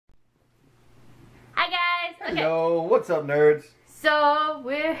Hello, what's up, nerds? So,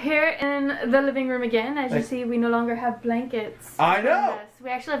 we're here in the living room again. As you see, we no longer have blankets. I know!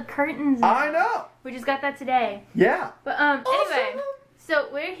 We actually have curtains now. I know! We just got that today. Yeah. But, anyway. So,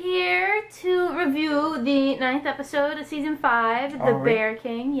 we're here to review the 9th episode of Season 5, The Bear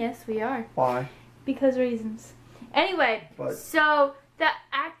King. Yes, we are. Why? Because reasons. Anyway, so, the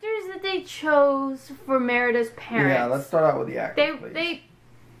actors that they chose for Merida's parents. Yeah, let's start out with the actors, please.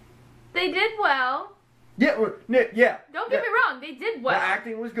 They did well. Yeah, yeah. Don't get me wrong, they did well. The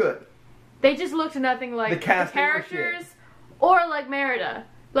acting was good. They just looked nothing like the characters or like Merida.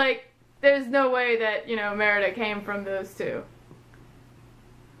 Like, there's no way that, you know, Merida came from those two.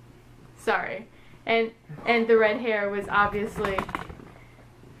 Sorry. And the red hair was obviously...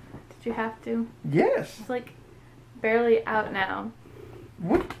 Did you have to? Yes. It's like barely out now.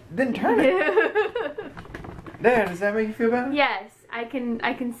 What? Then turn it. There, does that make you feel better? Yes, I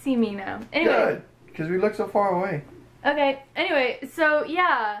can see me now. Anyway. Good. Because we look so far away. Okay, anyway, so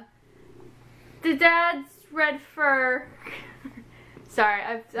yeah. The dad's red fur. Sorry,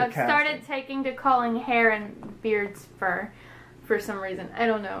 I've started taking to calling hair and beards fur for some reason. I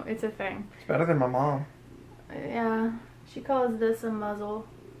don't know, it's a thing. It's better than my mom. Yeah, she calls this a muzzle.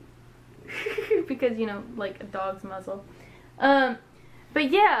 Because, you know, like a dog's muzzle. But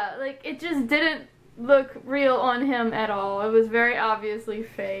yeah, like it just didn't look real on him at all. It was very obviously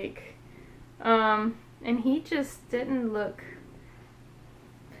fake. And he just didn't look...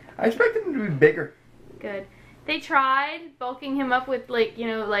 I expected him to be bigger. Good. They tried bulking him up with, like, you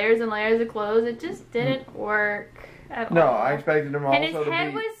know, layers and layers of clothes. It just didn't work at all. No, I expected him also to be... And his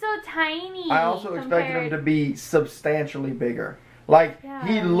head was so tiny. I also expected him to be substantially bigger. Like,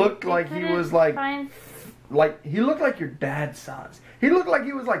 he looked like he was, like... Like, he looked like your dad's size. He looked like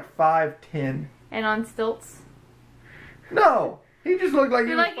he was, like, 5'10". And on stilts? No! He just looked like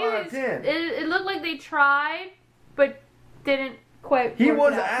he was 5'10". It looked like they tried, but didn't quite. He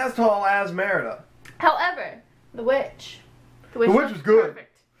was as tall as Merida. However, the witch was good.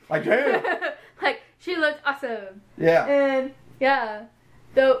 Perfect. Like, damn. Like, she looked awesome. Yeah. And, yeah.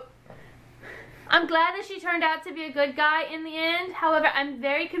 Though, I'm glad that she turned out to be a good guy in the end. However, I'm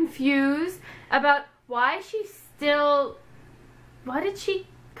very confused about why did she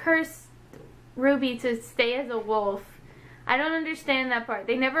curse Ruby to stay as a wolf? I don't understand that part.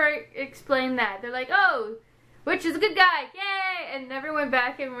 They never explained that. They're like, oh, Witch is a good guy, yay! And never went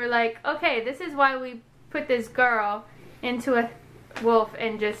back and were like, okay, this is why we put this girl into a wolf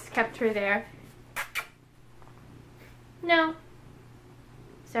and just kept her there. No.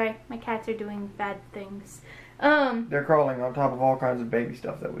 Sorry, my cats are doing bad things. They're crawling on top of all kinds of baby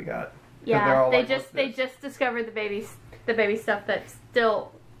stuff that we got. Yeah, they just discovered the baby stuff that's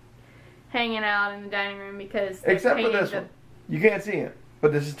still hanging out in the dining room because except for this one. You can't see him,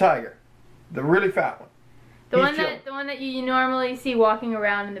 but this is Tiger, the really fat one. The one that you normally see walking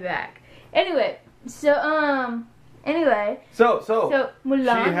around in the back. Anyway, so Mulan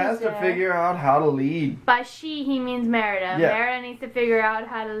she has to figure out how to lead. By she, he means Merida. Yeah. Merida needs to figure out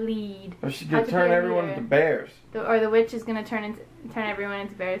how to lead. Or she can turn everyone into bears. Or the witch is gonna turn everyone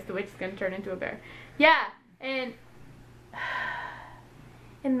into bears. The witch is gonna turn into a bear. Yeah, and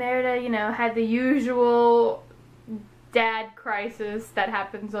Merida, you know, had the usual dad crisis that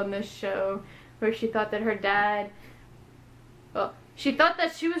happens on this show, where she thought that her dad, well, she thought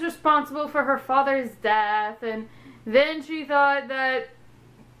that she was responsible for her father's death, and then she thought that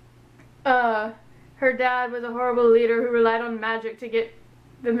her dad was a horrible leader who relied on magic to get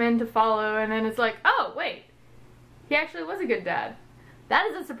the men to follow, and then it's like, oh, wait, he actually was a good dad. That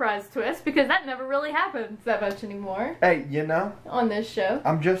is a surprise twist, because that never really happens that much anymore. Hey, you know, on this show.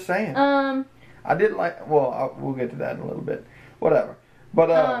 I'm just saying. I did like, well, we'll get to that in a little bit. Whatever. But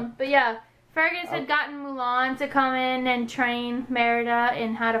yeah, Fergus had gotten Mulan to come in and train Merida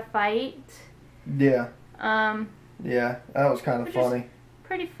in how to fight. Yeah. Yeah, that was kind of funny.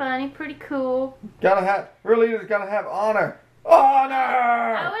 Pretty funny, pretty cool. Real leaders gotta have honor. Honor!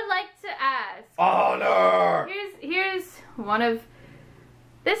 I would like to ask. Honor! Here's one of,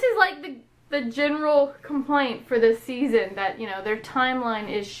 this is like the general complaint for this season, that, you know, their timeline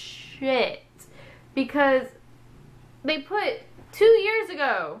is shit. Because they put 2 years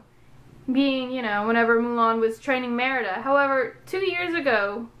ago being, you know, whenever Mulan was training Merida. However, 2 years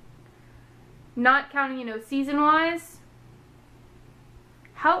ago, not counting, you know, season-wise,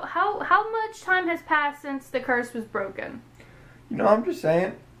 how much time has passed since the curse was broken? You know, I'm just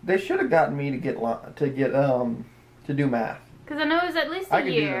saying, they should have gotten me to do math. Because I know it was at least a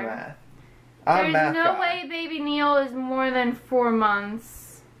year. I can do the math. I'm There's no way Baby Neil is more than 4 months.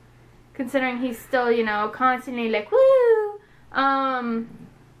 Considering he's still, you know, constantly like, woo!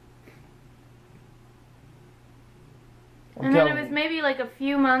 And then it was maybe like a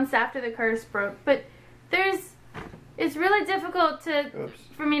few months after the curse broke. But it's really difficult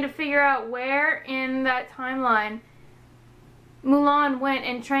for me to figure out where in that timeline Mulan went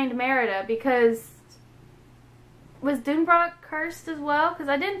and trained Merida, because was Dunebrock cursed as well? Because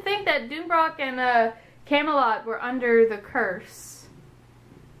I didn't think that Dunebrock and Camelot were under the curse.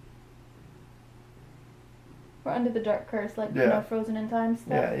 We're under the dark curse, like, you know, Frozen in Time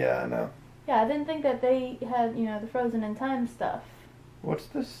stuff. Yeah, I know. Yeah, I didn't think that they had, you know, the Frozen in Time stuff. What's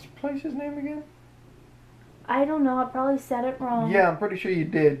this place's name again? I don't know, I probably said it wrong. Yeah, I'm pretty sure you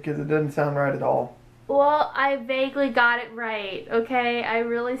did, because it doesn't sound right at all. Well, I vaguely got it right, okay? I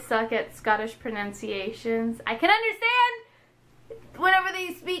really suck at Scottish pronunciations. I can understand whenever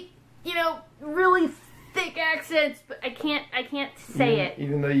they speak, you know, really thick accents, but I can't say it.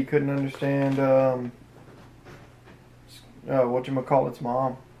 Even though you couldn't understand, whatchamacallit's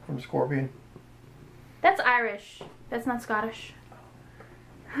mom from Scorpion. That's Irish. That's not Scottish.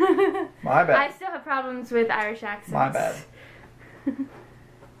 My bad. I still have problems with Irish accents. My bad.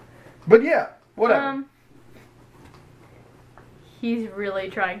 But yeah. Whatever. He's really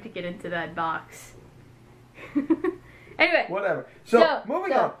trying to get into that box. Anyway. Whatever. So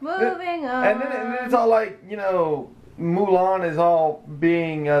moving on. Moving on. And then it's all like, you know, Mulan is all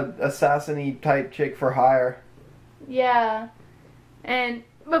being a assassin-y type chick for hire. Yeah. And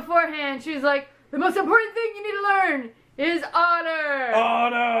beforehand, she's like, the most important thing you need to learn is honor.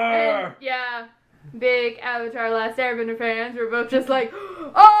 Honor. And yeah. Big Avatar Last Airbender fans were both just like,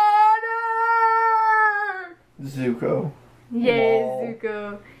 honor! Zuko. Yay,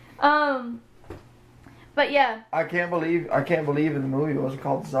 Zuko. But yeah. I can't believe in the movie it wasn't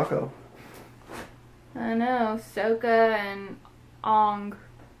called Zuko. I know, Sokka and Ong.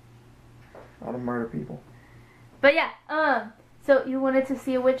 How to murder people. But yeah, so you wanted to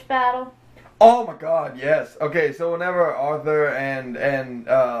see a witch battle? Oh my god, yes. Okay, so whenever Arthur and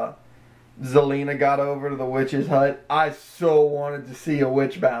Zelina got over to the witch's hut, I so wanted to see a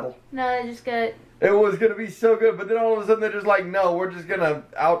witch battle. No, they just got... It was going to be so good, but then all of a sudden they're just like, no, we're just going to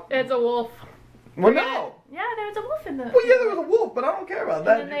out... It's a wolf. Well, no. Yeah, there was a wolf in the... Well, yeah, there was a wolf, but I don't care about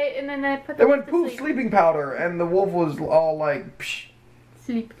that. And then they put the They went to poof sleep. sleeping powder, and the wolf was all like, psh.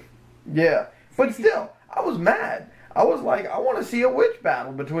 Sleep. Yeah. But still, I was mad. I was like, I want to see a witch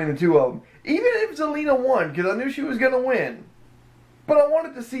battle between the two of them. Even if Zelina won, because I knew she was going to win. But I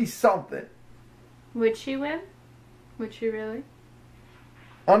wanted to see something. Would she win? Would she really?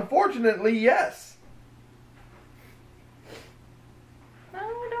 Unfortunately, yes. Well,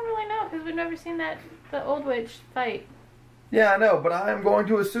 we don't really know, because we've never seen the old witch fight. Yeah, I know, but I am going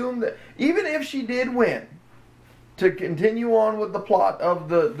to assume that even if she did win, to continue on with the plot of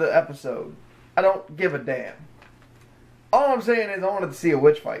the episode, I don't give a damn. All I'm saying is I wanted to see a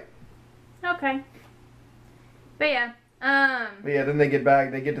witch fight. Okay. But yeah, But yeah, then they get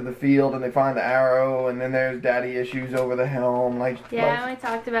back, they get to the field, and they find the arrow, and then there's daddy issues over the helm. Yeah, we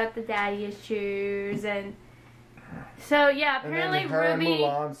talked about the daddy issues, and... So, yeah, apparently her Ruby... and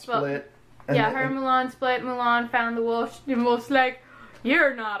Mulan split. Well, yeah, her and Mulan split. Mulan found the wolf, and Wolf's like,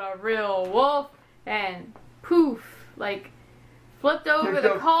 you're not a real wolf. And poof, like, flipped over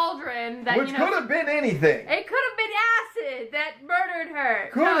the cauldron. That, Which could have been anything. It could have been acid that murdered her.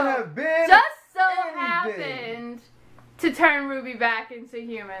 Could have been just so anything. happened to turn Ruby back into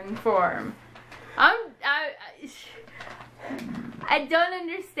human form. I don't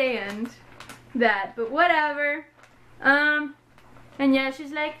understand that, but whatever. And yeah,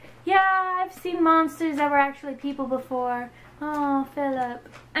 she's like, yeah, I've seen monsters that were actually people before. Oh, Philip.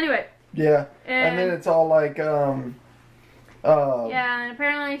 Anyway. Yeah, and then it's all like, yeah, and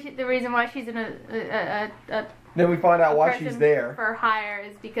apparently the reason why she's in a then we find out why she's there. For hire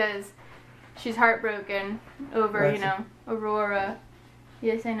is because she's heartbroken over, you know, Aurora.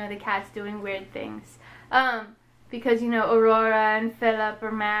 Yes, I know the cat's doing weird things. Because, you know, Aurora and Philip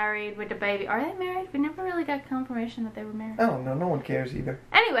are married with a baby. Are they married? We never really got confirmation that they were married. I don't know. No one cares either.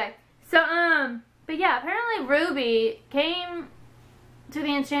 Anyway, so, but yeah, apparently Ruby came to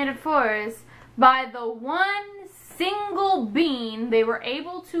the Enchanted Forest by the one single bean they were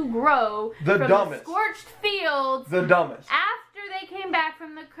able to grow from the scorched fields. The dumbest. After they came back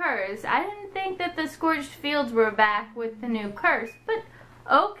from the curse. I didn't think that the scorched fields were back with the new curse, but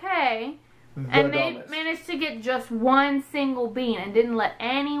okay. And they managed to get just one single bean and didn't let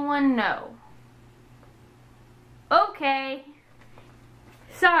anyone know. Okay.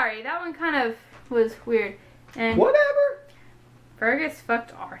 Sorry, that one kind of was weird. And whatever. Fergus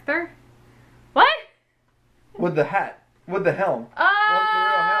fucked Arthur? What? With the hat. With the helm.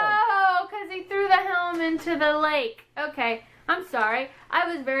 Oh, because he threw the helm into the lake. Okay. I'm sorry. I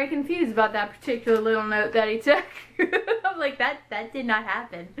was very confused about that particular little note that he took. I'm like, that did not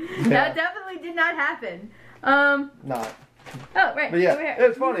happen. Yeah. That definitely did not happen. Not. Oh, right. But yeah, over here.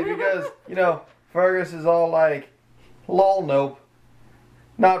 it's funny because, Fergus is all like, lol, nope.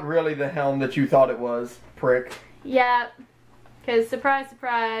 Not really the helm that you thought it was, prick. Yeah. Because, surprise,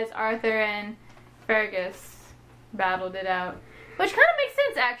 surprise, Arthur and Fergus battled it out. Which kind of makes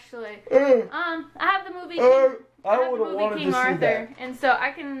sense, actually. I have the movie I would have wanted King to see Arthur, that. and so I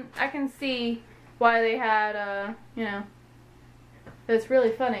can see why they had it's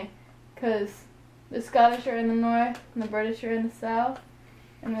really funny because the Scottish are in the north and the British are in the south,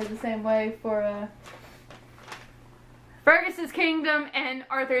 and they're the same way for Fergus's kingdom and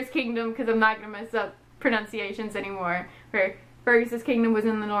Arthur's kingdom, because I'm not gonna mess up pronunciations anymore. Where Fergus's kingdom was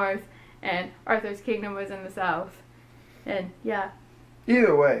in the north and Arthur's kingdom was in the south, and yeah.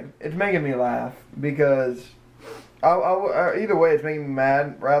 Either way, it's making me laugh because either way, it's making me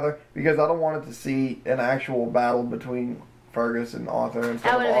mad, rather, because I don't want it to see an actual battle between Fergus and Arthur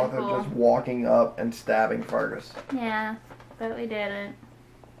instead of Arthur cool. just walking up and stabbing Fergus. Yeah, but we didn't.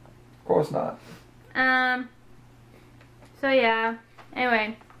 Of course not. So yeah.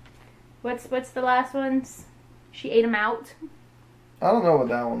 Anyway, what's the last ones? She ate him out. I don't know what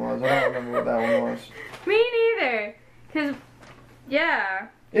that one was. I don't remember what that one was. Me neither. Cause yeah.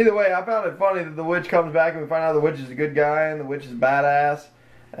 Either way, I found it funny that the witch comes back and we find out the witch is a good guy and the witch is badass.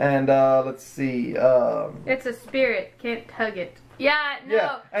 And let's see. It's a spirit. Can't hug it. Yeah, no.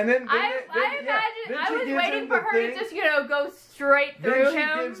 Yeah, and then I was waiting for her to just go straight through him.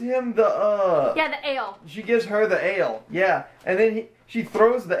 Then she gives him the yeah, the ale. She gives her the ale. Yeah, and then she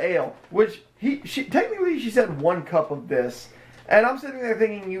throws the ale, which she technically she said 1 cup of this, and I'm sitting there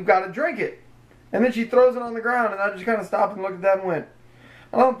thinking you got to drink it, and then she throws it on the ground, and I just kind of stopped and looked at that and went,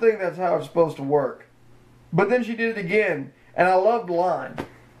 I don't think that's how it's supposed to work. But then she did it again, and I love the line.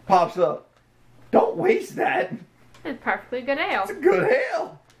 Pops up. Don't waste that. It's perfectly good ale. It's a good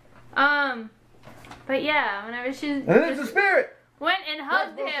ale. But yeah, whenever she And then it's a spirit. went and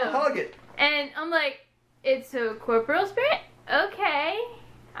hugged Not supposed him, to hug it. and I'm like, it's a corporeal spirit? Okay.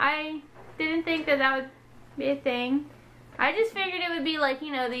 I didn't think that would be a thing. I just figured it would be like,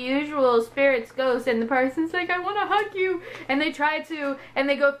 the usual spirits, ghosts, and the person's like, I want to hug you, and they try to, and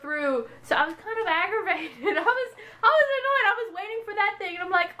they go through. So I was kind of aggravated. I was annoyed. I was waiting for that thing, and I'm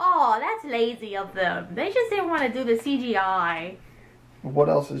like, oh, that's lazy of them. They just didn't want to do the CGI. What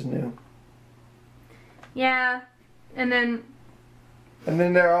else is new? Yeah, and then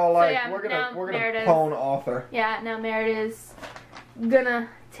they're all like, yeah, we're gonna Meredith. pwn Arthur. Yeah, now Meredith's gonna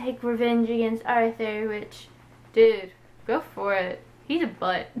take revenge against Arthur, which, dude, go for it. He's a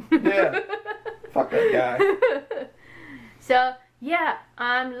butt. Yeah. Fuck that guy. So, yeah,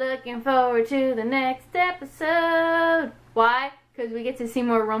 I'm looking forward to the next episode. Why? Because we get to see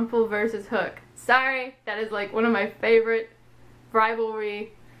more Rumpel versus Hook. Sorry, that is like one of my favorite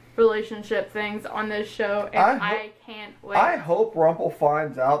rivalry relationship things on this show, and I can't wait. I hope Rumpel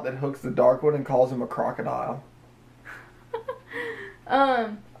finds out that Hook's the Dark One and calls him a crocodile.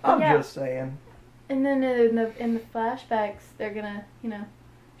 I'm just saying. And then in the flashbacks, they're gonna,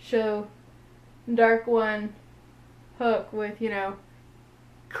 show Dark One Hook with,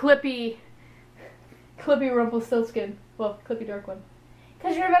 clippy Rumpelstiltskin. Well, clippy Dark One.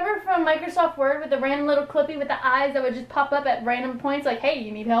 Because you remember from Microsoft Word with the random little clippy with the eyes that would just pop up at random points, like, hey,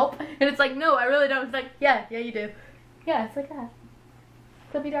 you need help? And it's like, no, I really don't. It's like, yeah, you do. Yeah, it's like that.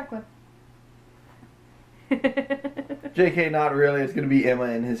 Clippy Dark One. JK, not really. It's going to be Emma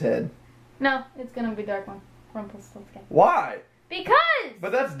in his head. No, it's going to be Dark One. Rumpelstiltskin. Why? Because!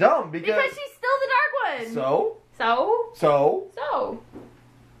 But that's dumb, Because she's still the Dark One! So?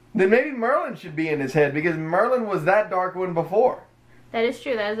 Then maybe Merlin should be in his head, because Merlin was that Dark One before. That is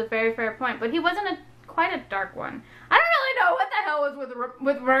true. That is a very fair point. But he wasn't quite a dark one. I don't really know what the hell was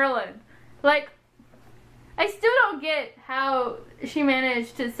with Merlin. Like, I still don't get how she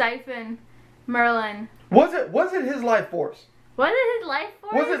managed to siphon Merlin. Was it his life force? Was it his life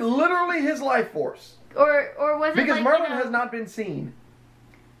force? Was it literally his life force? Or was it because like, Merlin has not been seen.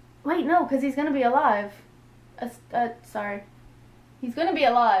 Wait, no, because he's gonna be alive. Sorry. He's gonna be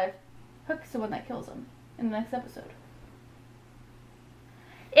alive. Hook's the one that kills him in the next episode.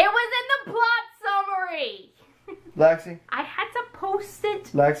 It was in the plot summary! Lexi? I had to post it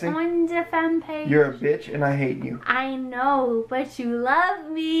Lexi? on the fan page. You're a bitch and I hate you. I know, but you love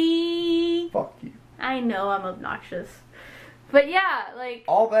me. Fuck you. I know I'm obnoxious. But yeah, like...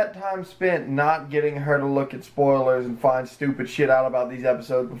 all that time spent not getting her to look at spoilers and find stupid shit out about these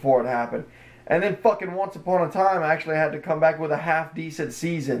episodes before it happened. And then fucking Once Upon a Time actually had to come back with a half decent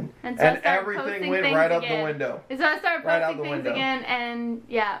season. And so everything went right out the window. And so I started Right out posting the things window. again, and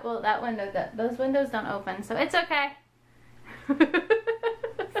yeah, well, those windows don't open, so it's okay.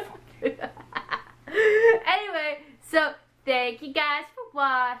 Anyway, so thank you guys for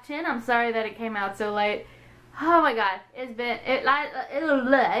watching. I'm sorry that it came out so late. Oh my god, it's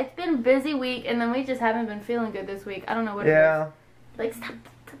been a busy week, and then we just haven't been feeling good this week. I don't know what it is. Like, stop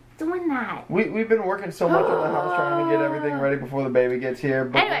doing that. We've been working so much on the house trying to get everything ready before the baby gets here,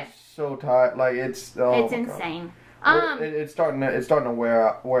 but anyway, we're so tired. Like it's insane. It's starting to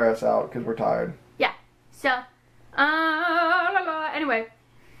wear us out because we're tired. Yeah. So, anyway,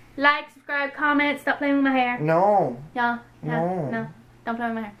 like, subscribe, comment, stop playing with my hair. No. No, don't play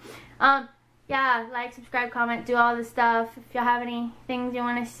with my hair. Yeah, like, subscribe, comment, do all this stuff. If y'all have any things you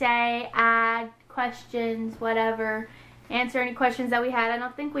want to say, add questions, whatever, answer any questions that we had. I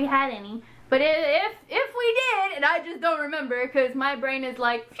don't think we had any, but if we did, and I just don't remember because my brain is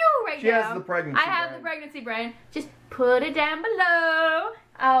like phew right now. She has the pregnancy. I have the pregnancy brain. Just put it down below.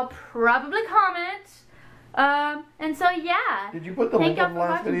 I'll probably comment. And so yeah. Did you put the link on the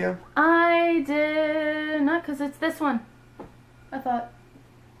last video? I did not, because it's this one. I thought.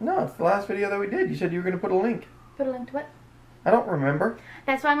 No, it's the last video that we did. You said you were going to put a link. Put a link to what? I don't remember.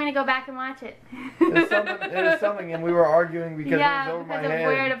 That's why I'm going to go back and watch it. It was something, and we were arguing because it was over my head. Yeah, because of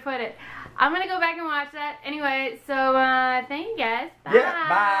where to put it. I'm going to go back and watch that. Anyway, so thank you guys. Bye. Yeah,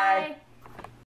 bye.